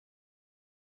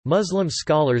Muslim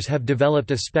scholars have developed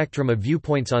a spectrum of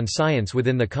viewpoints on science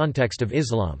within the context of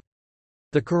Islam.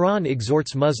 The Quran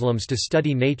exhorts Muslims to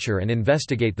study nature and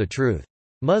investigate the truth.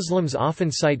 Muslims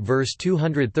often cite verse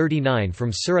 239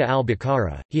 from Surah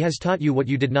al-Baqarah, "He has taught you what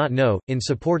you did not know," in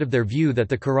support of their view that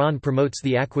the Quran promotes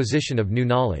the acquisition of new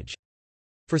knowledge.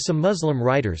 For some Muslim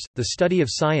writers, the study of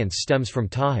science stems from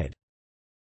Tawhid.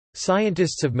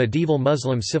 Scientists of medieval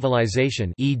Muslim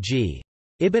civilization, e.g.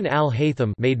 Ibn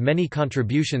al-Haytham, made many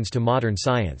contributions to modern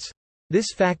science.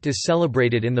 This fact is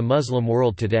celebrated in the Muslim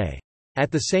world today. At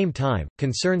the same time,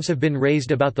 concerns have been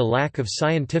raised about the lack of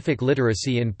scientific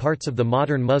literacy in parts of the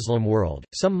modern Muslim world.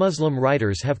 Some Muslim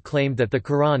writers have claimed that the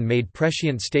Quran made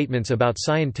prescient statements about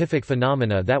scientific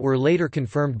phenomena that were later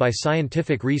confirmed by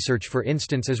scientific research, for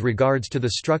instance as regards to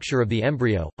the structure of the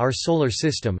embryo, our solar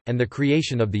system, and the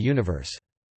creation of the universe.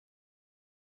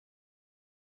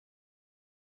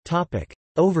 Topic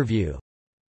overview.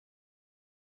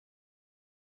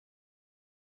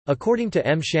 According to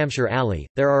M. Shamshir Ali,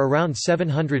 there are around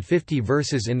 750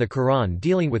 verses in the Quran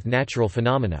dealing with natural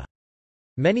phenomena.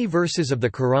 Many verses of the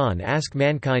Quran ask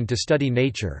mankind to study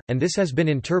nature, and this has been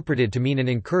interpreted to mean an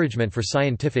encouragement for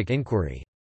scientific inquiry.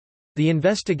 The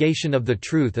investigation of the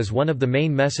truth is one of the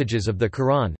main messages of the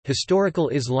Quran. Historical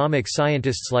Islamic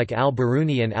scientists like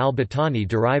al-Biruni and al-Battani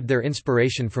derived their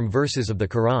inspiration from verses of the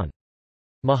Quran.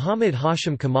 Muhammad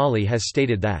Hashim Kamali has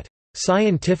stated that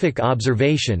scientific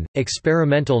observation,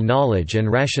 experimental knowledge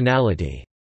and rationality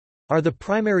are the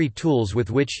primary tools with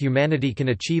which humanity can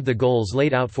achieve the goals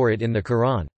laid out for it in the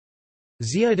Quran.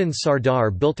 Ziauddin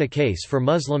Sardar built a case for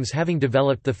Muslims having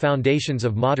developed the foundations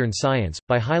of modern science,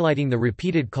 by highlighting the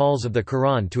repeated calls of the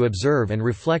Quran to observe and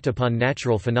reflect upon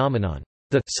natural phenomenon.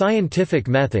 The scientific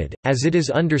method, as it is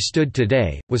understood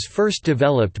today, was first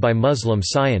developed by Muslim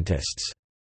scientists.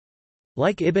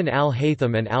 Like Ibn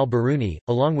al-Haytham and al-Biruni,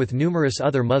 along with numerous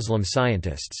other Muslim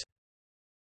scientists.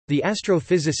 The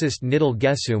astrophysicist Nidal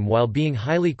Gesum, while being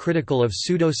highly critical of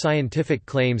pseudo-scientific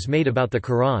claims made about the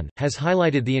Quran, has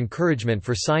highlighted the encouragement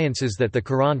for sciences that the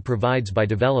Quran provides by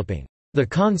developing the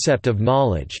concept of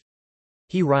knowledge.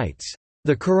 He writes,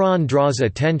 "The Quran draws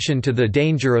attention to the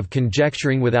danger of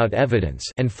conjecturing without evidence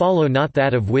and follow not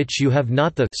that of which you have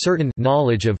not the certain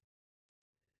knowledge of."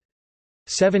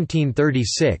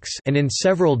 1736, and in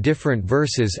several different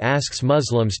verses asks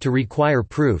Muslims to require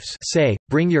proofs, say,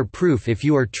 "Bring your proof if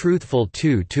you are truthful."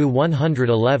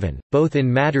 2-111, both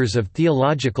in matters of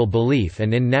theological belief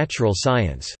and in natural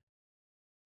science.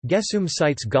 Gesum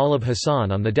cites Ghalib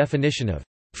Hassan on the definition of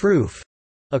proof,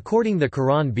 according the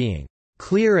Quran being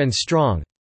clear and strong,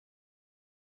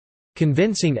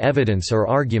 convincing evidence or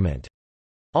argument.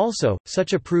 Also,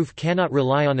 such a proof cannot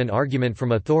rely on an argument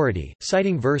from authority,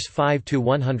 citing verse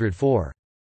 5-104.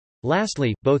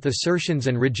 Lastly, both assertions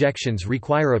and rejections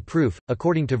require a proof,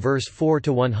 according to verse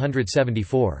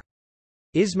 4-174.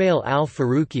 Ismail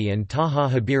al-Faruqi and Taha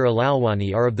Habir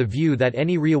al-Alwani are of the view that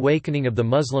any reawakening of the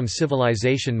Muslim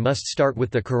civilization must start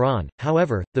with the Quran.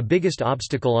 However, the biggest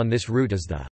obstacle on this route is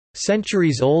the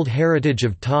centuries-old heritage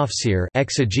of tafsir,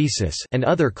 exegesis, and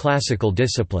other classical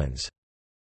disciplines,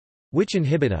 which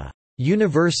inhibit a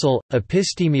universal,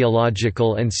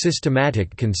 epistemological and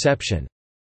systematic conception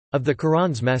of the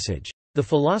Quran's message. The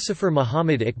philosopher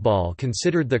Muhammad Iqbal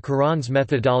considered the Quran's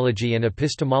methodology and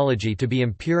epistemology to be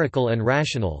empirical and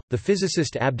rational. The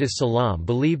physicist Abdus Salam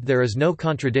believed there is no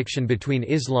contradiction between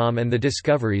Islam and the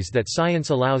discoveries that science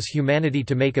allows humanity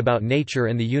to make about nature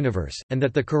and the universe, and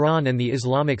that the Quran and the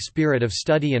Islamic spirit of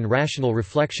study and rational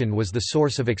reflection was the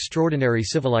source of extraordinary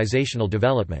civilizational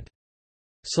development.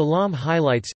 Salam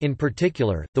highlights, in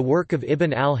particular, the work of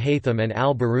Ibn al-Haytham and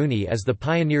al-Biruni as the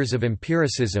pioneers of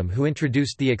empiricism who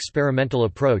introduced the experimental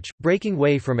approach, breaking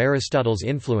way from Aristotle's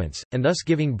influence, and thus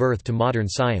giving birth to modern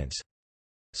science.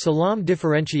 Salam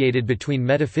differentiated between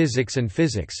metaphysics and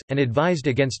physics, and advised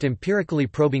against empirically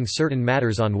probing certain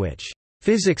matters on which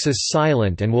physics is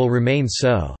silent and will remain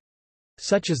so,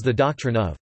 such as the doctrine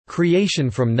of creation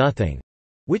from nothing,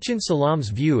 which in Salam's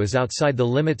view is outside the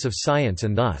limits of science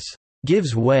and thus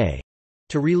gives way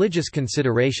to religious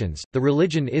considerations. The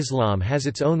religion Islam has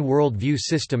its own world-view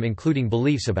system including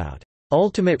beliefs about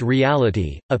ultimate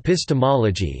reality,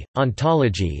 epistemology,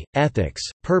 ontology, ethics,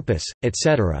 purpose,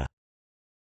 etc.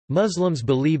 Muslims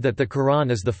believe that the Quran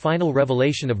is the final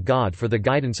revelation of God for the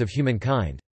guidance of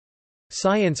humankind.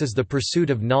 Science is the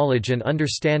pursuit of knowledge and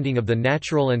understanding of the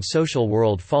natural and social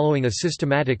world following a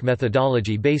systematic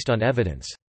methodology based on evidence.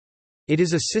 It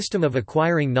is a system of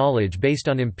acquiring knowledge based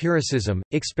on empiricism,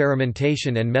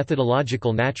 experimentation and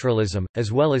methodological naturalism,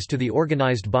 as well as to the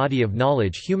organized body of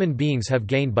knowledge human beings have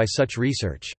gained by such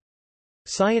research.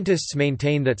 Scientists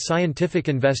maintain that scientific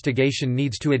investigation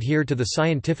needs to adhere to the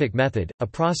scientific method, a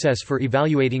process for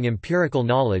evaluating empirical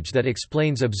knowledge that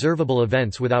explains observable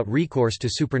events without recourse to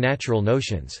supernatural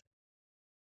notions.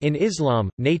 In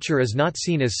Islam, nature is not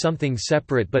seen as something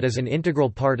separate but as an integral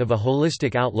part of a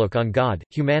holistic outlook on God,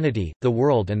 humanity, the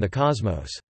world and the cosmos.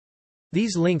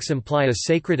 These links imply a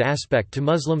sacred aspect to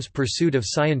Muslims' pursuit of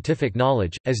scientific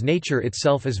knowledge, as nature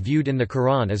itself is viewed in the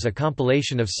Quran as a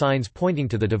compilation of signs pointing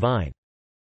to the divine.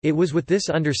 It was with this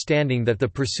understanding that the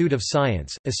pursuit of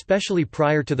science, especially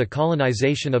prior to the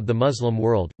colonization of the Muslim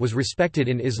world, was respected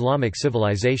in Islamic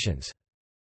civilizations.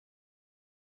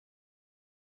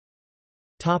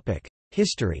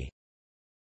 History.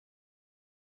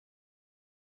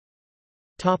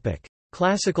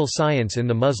 Classical science in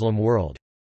the Muslim world.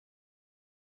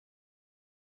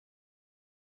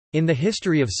 In the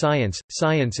history of science,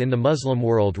 science in the Muslim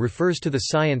world refers to the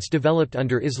science developed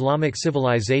under Islamic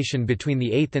civilization between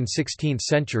the 8th and 16th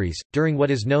centuries, during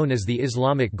what is known as the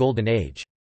Islamic Golden Age.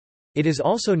 It is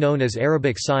also known as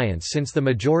Arabic science since the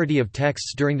majority of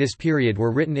texts during this period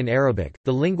were written in Arabic,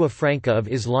 the lingua franca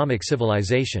of Islamic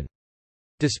civilization.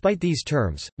 Despite these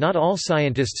terms, not all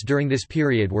scientists during this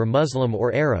period were Muslim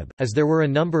or Arab, as there were a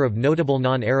number of notable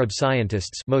non-Arab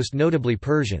scientists, most notably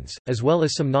Persians, as well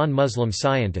as some non-Muslim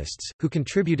scientists, who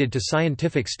contributed to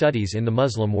scientific studies in the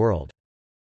Muslim world.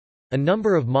 A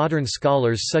number of modern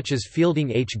scholars such as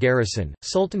Fielding H. Garrison,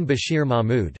 Sultan Bashir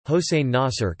Mahmud, Hossein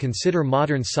Nasr consider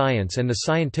modern science and the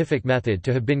scientific method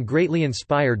to have been greatly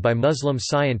inspired by Muslim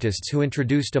scientists who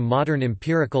introduced a modern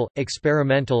empirical,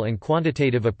 experimental and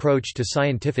quantitative approach to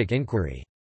scientific inquiry.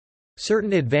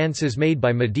 Certain advances made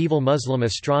by medieval Muslim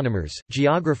astronomers,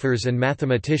 geographers and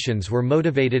mathematicians were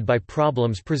motivated by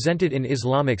problems presented in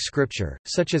Islamic scripture,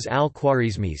 such as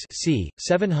al-Khwarizmi's c.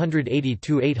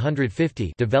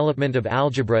 780–850 development of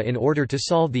algebra in order to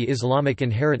solve the Islamic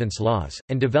inheritance laws,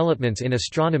 and developments in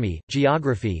astronomy,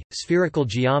 geography, spherical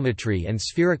geometry and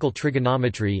spherical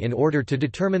trigonometry in order to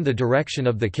determine the direction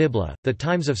of the Qibla, the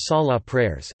times of Salah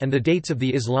prayers, and the dates of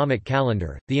the Islamic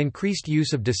calendar. The increased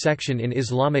use of dissection in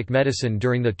Islamic medicine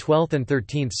during the 12th and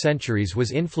 13th centuries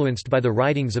was influenced by the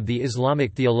writings of the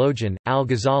Islamic theologian,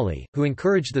 al-Ghazali, who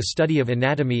encouraged the study of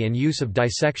anatomy and use of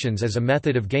dissections as a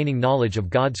method of gaining knowledge of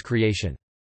God's creation.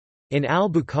 In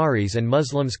al-Bukhari's and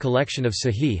Muslims' collection of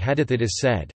Sahih Hadith it is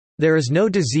said, "There is no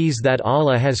disease that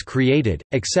Allah has created,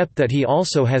 except that He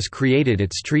also has created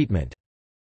its treatment."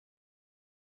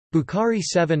 Bukhari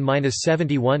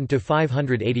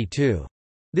 7–71–582.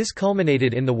 This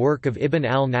culminated in the work of Ibn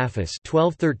al-Nafis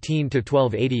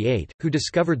 (1213–1288), who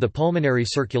discovered the pulmonary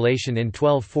circulation in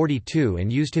 1242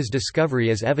 and used his discovery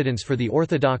as evidence for the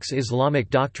orthodox Islamic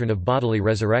doctrine of bodily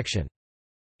resurrection.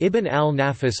 Ibn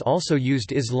al-Nafis also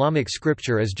used Islamic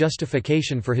scripture as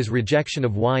justification for his rejection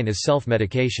of wine as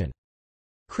self-medication.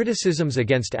 Criticisms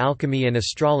against alchemy and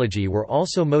astrology were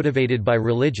also motivated by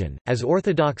religion, as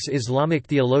Orthodox Islamic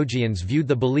theologians viewed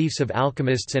the beliefs of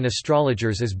alchemists and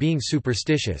astrologers as being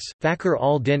superstitious. Fakhr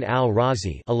al-Din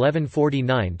al-Razi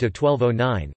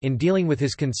 (1149–1209), in dealing with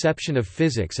his conception of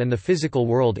physics and the physical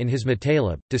world in his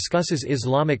Matalib, discusses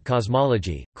Islamic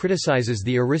cosmology, criticizes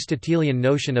the Aristotelian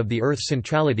notion of the Earth's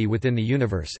centrality within the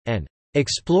universe, and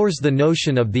explores the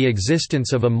notion of the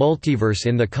existence of a multiverse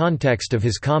in the context of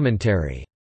his commentary.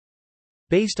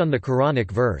 Based on the Quranic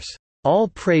verse, "All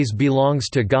praise belongs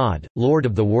to God, Lord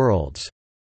of the worlds."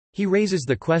 He raises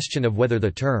the question of whether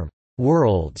the term,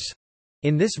 "worlds,"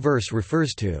 in this verse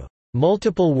refers to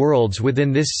multiple worlds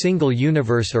within this single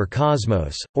universe or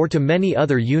cosmos, or to many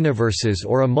other universes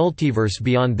or a multiverse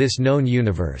beyond this known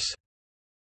universe.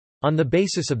 On the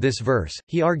basis of this verse,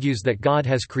 he argues that God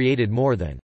has created more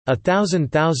than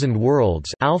 1,000,000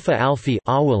 worlds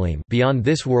beyond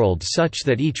this world, such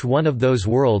that each one of those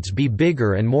worlds be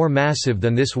bigger and more massive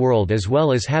than this world, as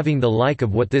well as having the like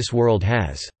of what this world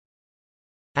has.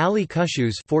 Ali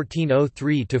Kushew's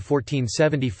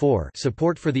 (1403–1474)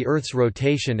 support for the Earth's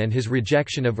rotation and his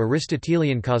rejection of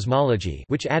Aristotelian cosmology,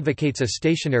 which advocates a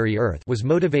stationary Earth, was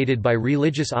motivated by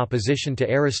religious opposition to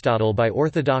Aristotle by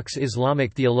Orthodox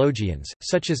Islamic theologians,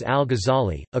 such as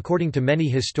al-Ghazali. According to many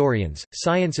historians,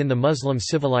 science in the Muslim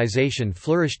civilization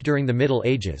flourished during the Middle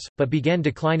Ages, but began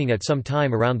declining at some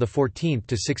time around the 14th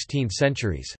to 16th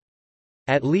centuries.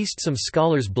 At least some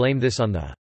scholars blame this on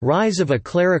the rise of a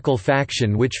clerical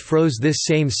faction which froze this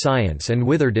same science and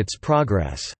withered its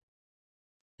progress.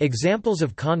 Examples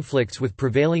of conflicts with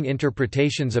prevailing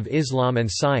interpretations of Islam and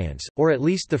science, or at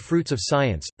least the fruits of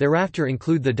science, thereafter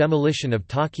include the demolition of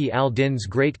Taqi al-Din's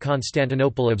great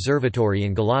Constantinople Observatory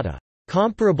in Galata.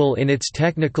 comparable in its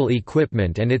technical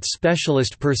equipment and its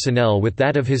specialist personnel with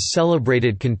that of his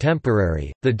celebrated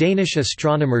contemporary, the Danish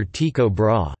astronomer Tycho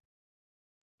Brahe.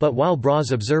 But while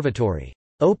Brahe's observatory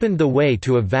opened the way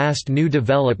to a vast new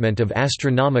development of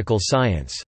astronomical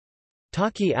science,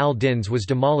 Taqi al-Din's was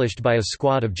demolished by a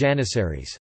squad of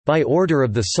Janissaries, by order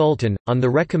of the Sultan, on the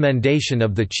recommendation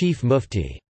of the chief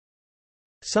mufti,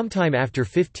 sometime after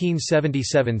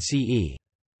 1577 CE.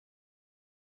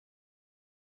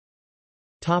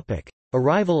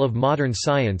 Arrival of modern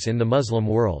science in the Muslim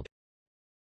world.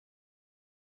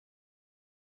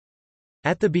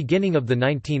 At the beginning of the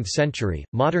 19th century,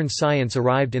 modern science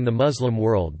arrived in the Muslim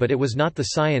world, but it was not the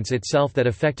science itself that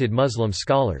affected Muslim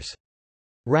scholars.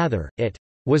 Rather, it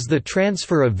was the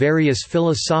transfer of various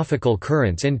philosophical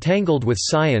currents entangled with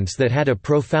science that had a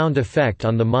profound effect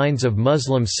on the minds of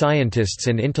Muslim scientists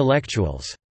and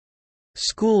intellectuals.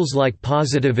 Schools like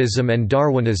positivism and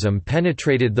Darwinism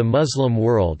penetrated the Muslim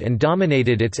world and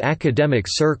dominated its academic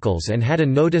circles and had a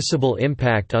noticeable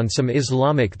impact on some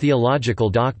Islamic theological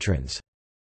doctrines.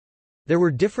 There were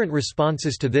different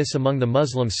responses to this among the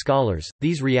Muslim scholars.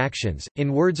 These reactions,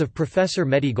 in words of Professor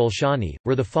Mehdi Golshani,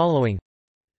 were the following.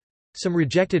 Some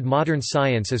rejected modern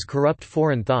science as corrupt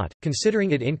foreign thought,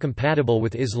 considering it incompatible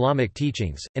with Islamic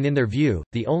teachings, and in their view,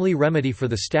 the only remedy for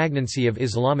the stagnancy of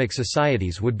Islamic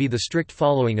societies would be the strict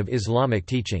following of Islamic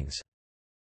teachings.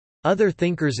 Other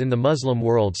thinkers in the Muslim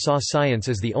world saw science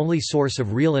as the only source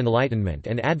of real enlightenment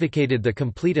and advocated the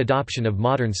complete adoption of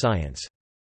modern science.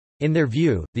 In their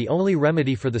view, the only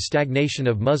remedy for the stagnation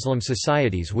of Muslim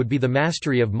societies would be the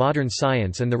mastery of modern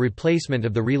science and the replacement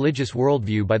of the religious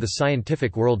worldview by the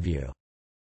scientific worldview.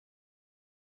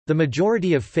 The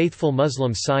majority of faithful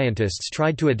Muslim scientists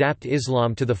tried to adapt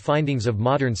Islam to the findings of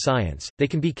modern science. They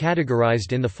can be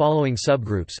categorized in the following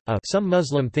subgroups. Some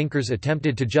Muslim thinkers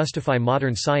attempted to justify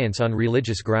modern science on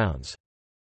religious grounds.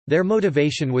 Their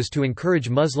motivation was to encourage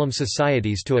Muslim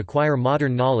societies to acquire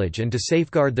modern knowledge and to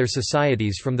safeguard their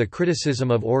societies from the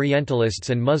criticism of Orientalists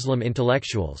and Muslim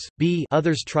intellectuals.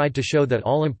 Others tried to show that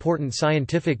all important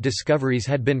scientific discoveries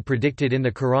had been predicted in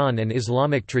the Quran and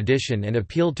Islamic tradition and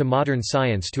appealed to modern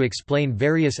science to explain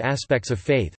various aspects of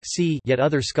faith. Yet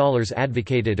other scholars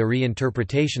advocated a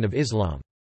reinterpretation of Islam.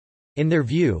 In their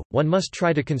view, one must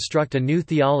try to construct a new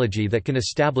theology that can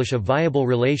establish a viable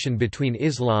relation between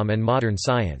Islam and modern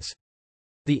science.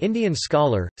 The Indian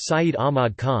scholar, Syed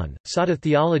Ahmad Khan, sought a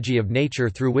theology of nature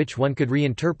through which one could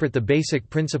reinterpret the basic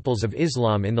principles of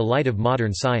Islam in the light of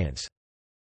modern science.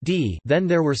 Then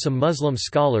there were some Muslim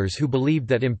scholars who believed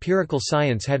that empirical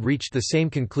science had reached the same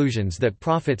conclusions that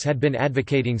prophets had been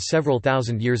advocating several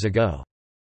thousand years ago.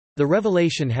 The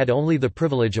revelation had only the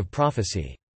privilege of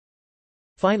prophecy.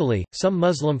 Finally, some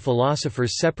Muslim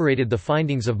philosophers separated the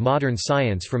findings of modern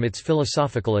science from its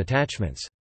philosophical attachments.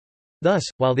 Thus,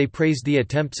 while they praised the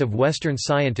attempts of Western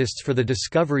scientists for the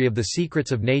discovery of the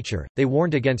secrets of nature, they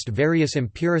warned against various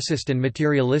empiricist and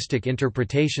materialistic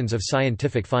interpretations of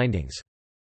scientific findings.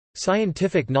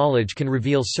 Scientific knowledge can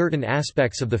reveal certain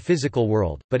aspects of the physical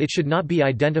world, but it should not be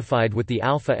identified with the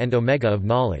alpha and omega of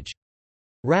knowledge.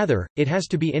 Rather, it has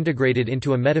to be integrated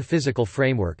into a metaphysical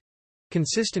framework,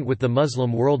 consistent with the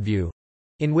Muslim worldview,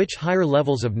 in which higher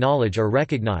levels of knowledge are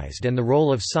recognized and the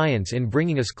role of science in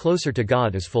bringing us closer to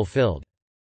God is fulfilled.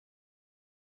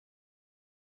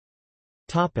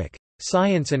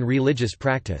 Science and religious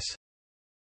practice.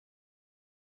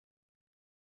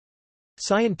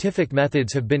 Scientific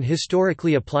methods have been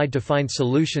historically applied to find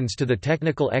solutions to the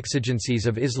technical exigencies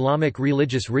of Islamic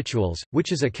religious rituals,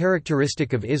 which is a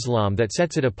characteristic of Islam that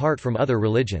sets it apart from other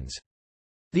religions.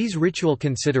 These ritual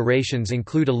considerations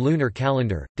include a lunar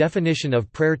calendar, definition of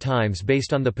prayer times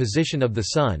based on the position of the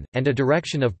sun, and a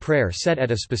direction of prayer set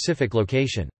at a specific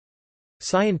location.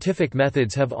 Scientific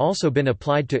methods have also been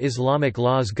applied to Islamic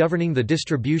laws governing the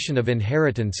distribution of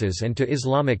inheritances and to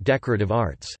Islamic decorative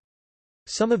arts.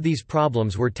 Some of these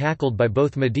problems were tackled by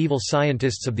both medieval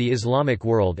scientists of the Islamic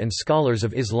world and scholars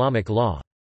of Islamic law.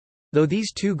 Though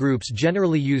these two groups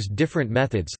generally used different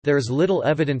methods, there is little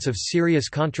evidence of serious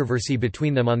controversy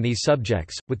between them on these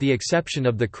subjects, with the exception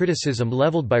of the criticism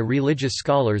leveled by religious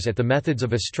scholars at the methods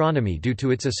of astronomy due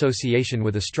to its association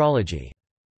with astrology.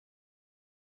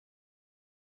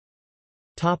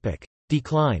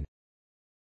 Decline.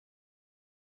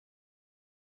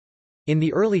 In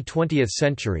the early 20th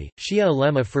century, Shia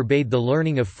ulema forbade the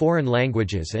learning of foreign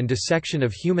languages and dissection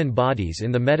of human bodies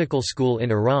in the medical school in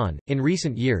Iran. In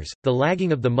recent years, the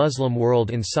lagging of the Muslim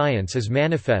world in science is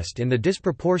manifest in the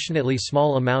disproportionately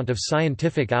small amount of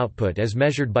scientific output as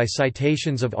measured by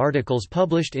citations of articles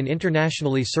published in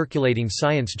internationally circulating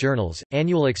science journals,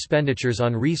 annual expenditures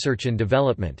on research and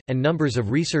development, and numbers of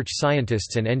research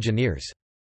scientists and engineers.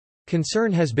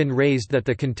 Concern has been raised that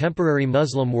the contemporary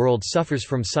Muslim world suffers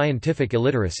from scientific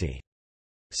illiteracy.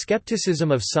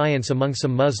 Skepticism of science among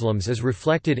some Muslims is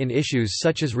reflected in issues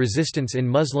such as resistance in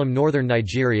Muslim northern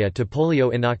Nigeria to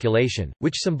polio inoculation,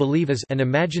 which some believe is an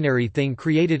imaginary thing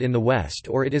created in the West,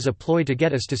 or it is a ploy to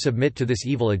get us to submit to this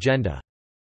evil agenda.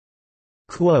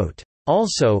 Quote,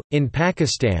 "Also, in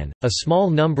Pakistan, a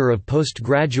small number of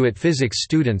postgraduate physics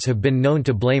students have been known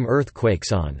to blame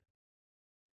earthquakes on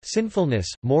sinfulness,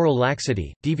 moral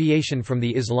laxity, deviation from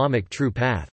the Islamic true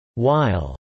path."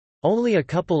 While only a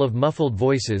couple of muffled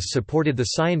voices supported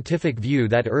the scientific view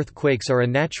that earthquakes are a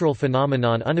natural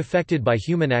phenomenon unaffected by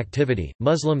human activity,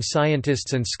 Muslim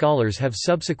scientists and scholars have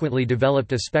subsequently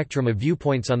developed a spectrum of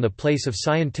viewpoints on the place of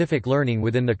scientific learning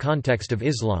within the context of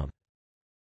Islam.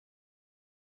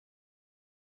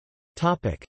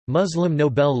 Muslim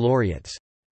Nobel laureates.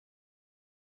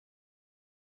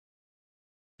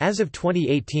 As of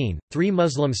 2018, 3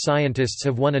 Muslim scientists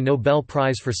have won a Nobel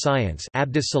Prize for Science: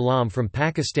 Abdus Salam from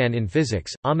Pakistan in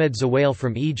physics, Ahmed Zewail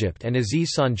from Egypt, and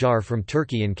Aziz Sanjar from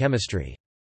Turkey in chemistry.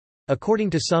 According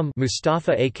to some,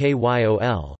 Mustafa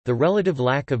Akyol, the relative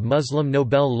lack of Muslim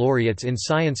Nobel laureates in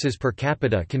sciences per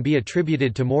capita can be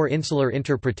attributed to more insular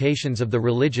interpretations of the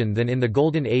religion than in the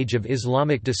golden age of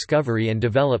Islamic discovery and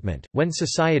development, when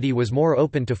society was more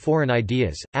open to foreign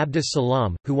ideas. Abdus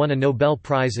Salam, who won a Nobel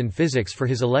Prize in physics for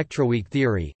his electroweak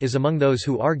theory, is among those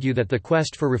who argue that the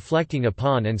quest for reflecting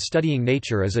upon and studying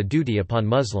nature is a duty upon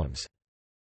Muslims.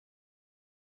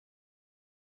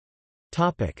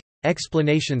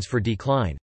 Explanations for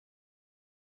decline.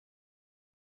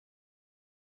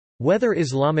 Whether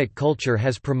Islamic culture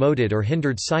has promoted or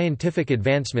hindered scientific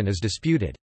advancement is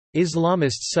disputed.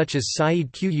 Islamists such as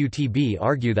Saeed Qutb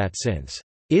argue that since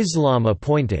Islam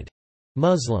appointed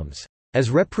Muslims as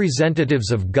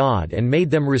representatives of God and made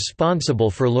them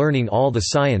responsible for learning all the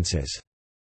sciences,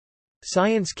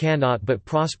 science cannot but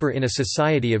prosper in a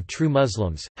society of true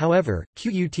Muslims. However,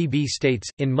 Qutb states,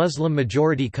 in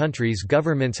Muslim-majority countries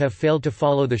governments have failed to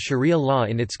follow the Sharia law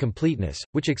in its completeness,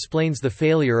 which explains the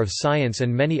failure of science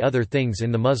and many other things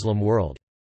in the Muslim world.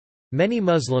 Many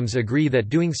Muslims agree that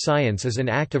doing science is an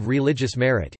act of religious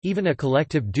merit, even a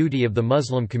collective duty of the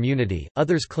Muslim community.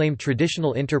 Others claim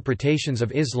traditional interpretations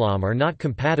of Islam are not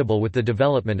compatible with the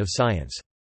development of science.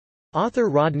 Author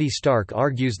Rodney Stark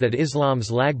argues that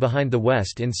Islam's lag behind the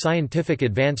West in scientific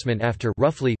advancement after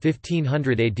roughly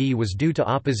 1500 AD was due to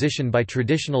opposition by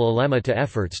traditional ulema to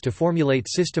efforts to formulate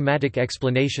systematic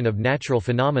explanation of natural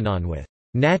phenomenon with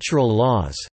natural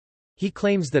laws. He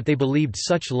claims that they believed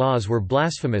such laws were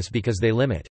blasphemous because they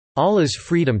limit Allah's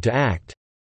freedom to act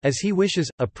as he wishes,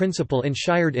 a principle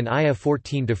enshrined in Ayah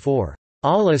 14-4.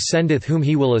 Allah sendeth whom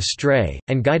he will astray,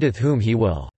 and guideth whom he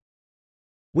will,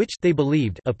 which they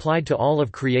believed applied to all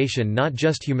of creation, not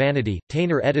just humanity.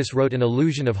 Tainer Edis wrote an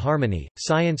illusion of harmony,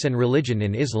 science and religion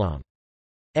in Islam.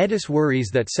 Edis worries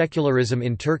that secularism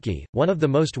in Turkey, one of the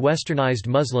most westernized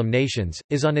Muslim nations,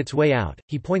 is on its way out.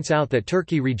 He points out that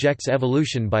Turkey rejects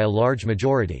evolution by a large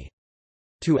majority.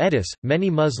 To Edis, many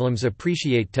Muslims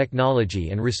appreciate technology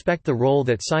and respect the role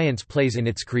that science plays in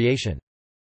its creation.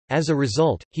 As a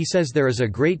result, he says there is a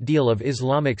great deal of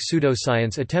Islamic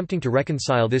pseudoscience attempting to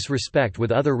reconcile this respect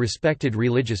with other respected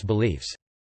religious beliefs.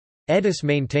 Edis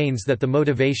maintains that the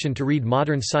motivation to read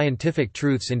modern scientific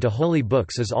truths into holy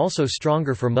books is also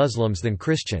stronger for Muslims than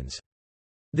Christians.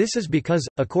 This is because,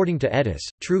 according to Edis,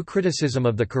 true criticism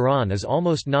of the Quran is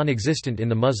almost non-existent in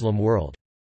the Muslim world.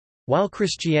 While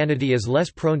Christianity is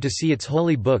less prone to see its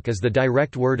holy book as the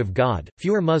direct word of God,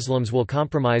 fewer Muslims will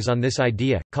compromise on this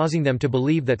idea, causing them to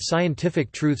believe that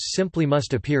scientific truths simply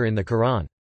must appear in the Quran.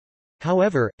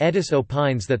 However, Edis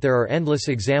opines that there are endless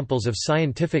examples of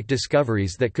scientific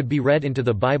discoveries that could be read into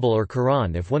the Bible or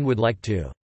Quran if one would like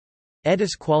to.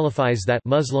 Edis qualifies that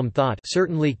Muslim thought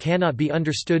certainly cannot be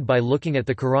understood by looking at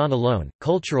the Quran alone.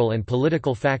 Cultural and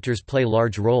political factors play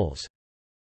large roles.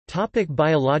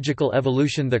 Biological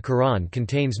evolution. The Quran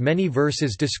contains many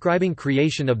verses describing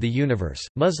creation of the universe.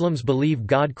 Muslims believe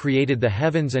God created the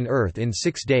heavens and earth in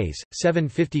 6 days,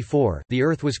 754. The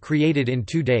earth was created in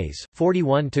 2 days,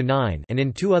 41-9, and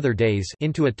in 2 other days,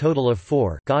 into a total of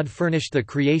 4. God furnished the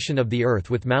creation of the earth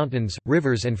with mountains,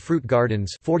 rivers, and fruit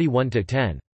gardens,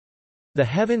 41-10. The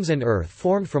heavens and earth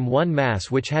formed from one mass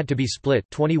which had to be split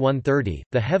 21:30.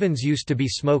 The heavens used to be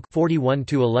smoke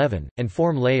 41:11, and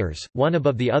form layers, one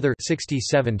above the other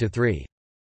 67:3.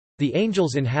 The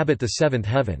angels inhabit the seventh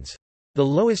heavens. The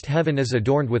lowest heaven is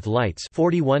adorned with lights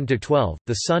 41:12,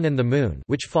 the sun and the moon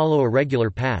which follow a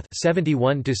regular path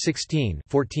 71:16,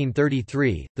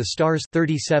 14:33, the stars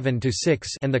 37:6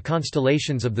 and the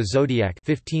constellations of the zodiac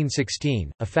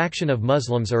 15:16. A faction of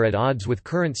Muslims are at odds with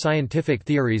current scientific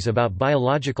theories about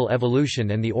biological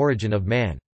evolution and the origin of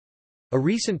man. A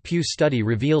recent Pew study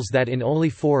reveals that in only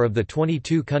 4 of the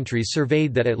 22 countries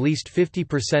surveyed that at least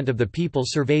 50% of the people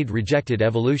surveyed rejected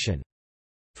evolution.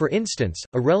 For instance,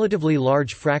 a relatively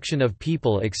large fraction of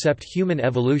people accept human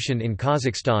evolution in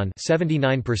Kazakhstan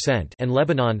 79% and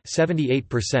Lebanon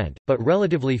 78%, but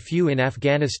relatively few in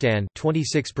Afghanistan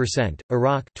 26%,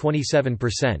 Iraq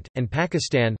 27%, and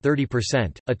Pakistan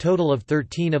 30%. A total of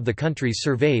 13 of the countries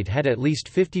surveyed had at least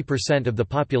 50% of the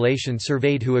population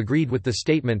surveyed who agreed with the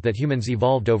statement that humans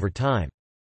evolved over time.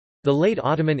 The late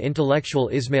Ottoman intellectual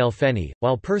Ismail Feni,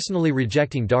 while personally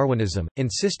rejecting Darwinism,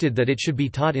 insisted that it should be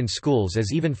taught in schools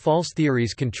as even false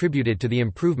theories contributed to the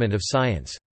improvement of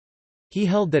science. He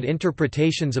held that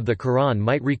interpretations of the Quran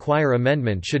might require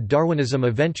amendment should Darwinism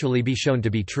eventually be shown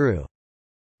to be true.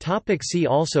 See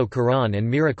also Quran and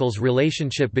miracles.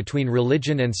 Relationship between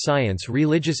religion and science.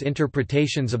 Religious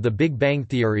interpretations of the Big Bang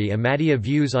Theory. Ahmadiyya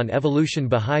views on evolution.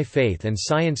 Bahá'í Faith and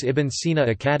Science. Ibn Sina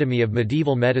Academy of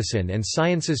Medieval Medicine and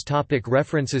Sciences.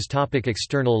 References.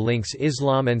 External links.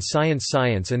 Islam and Science.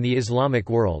 Science and the Islamic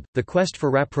World, The Quest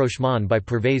for Rapprochement by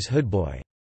Pervez Hoodbhoy.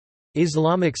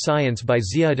 Islamic Science by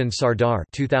Ziauddin Sardar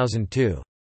 2002.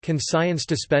 Can Science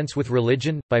Dispense with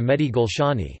Religion? By Mehdi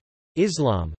Golshani.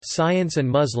 Islam, Science and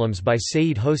Muslims by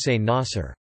Sayyid Hossein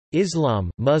Nasr.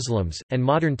 Islam, Muslims, and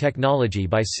Modern Technology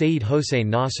by Sayyid Hossein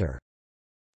Nasr.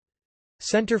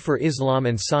 Center for Islam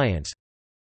and Science.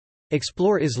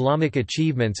 Explore Islamic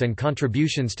achievements and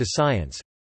contributions to science.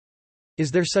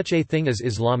 Is there such a thing as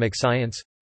Islamic science?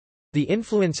 The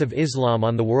influence of Islam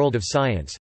on the world of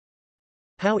science.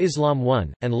 How Islam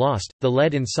won, and lost, the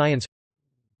lead in science.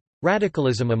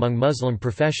 Radicalism among Muslim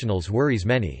professionals worries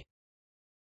many.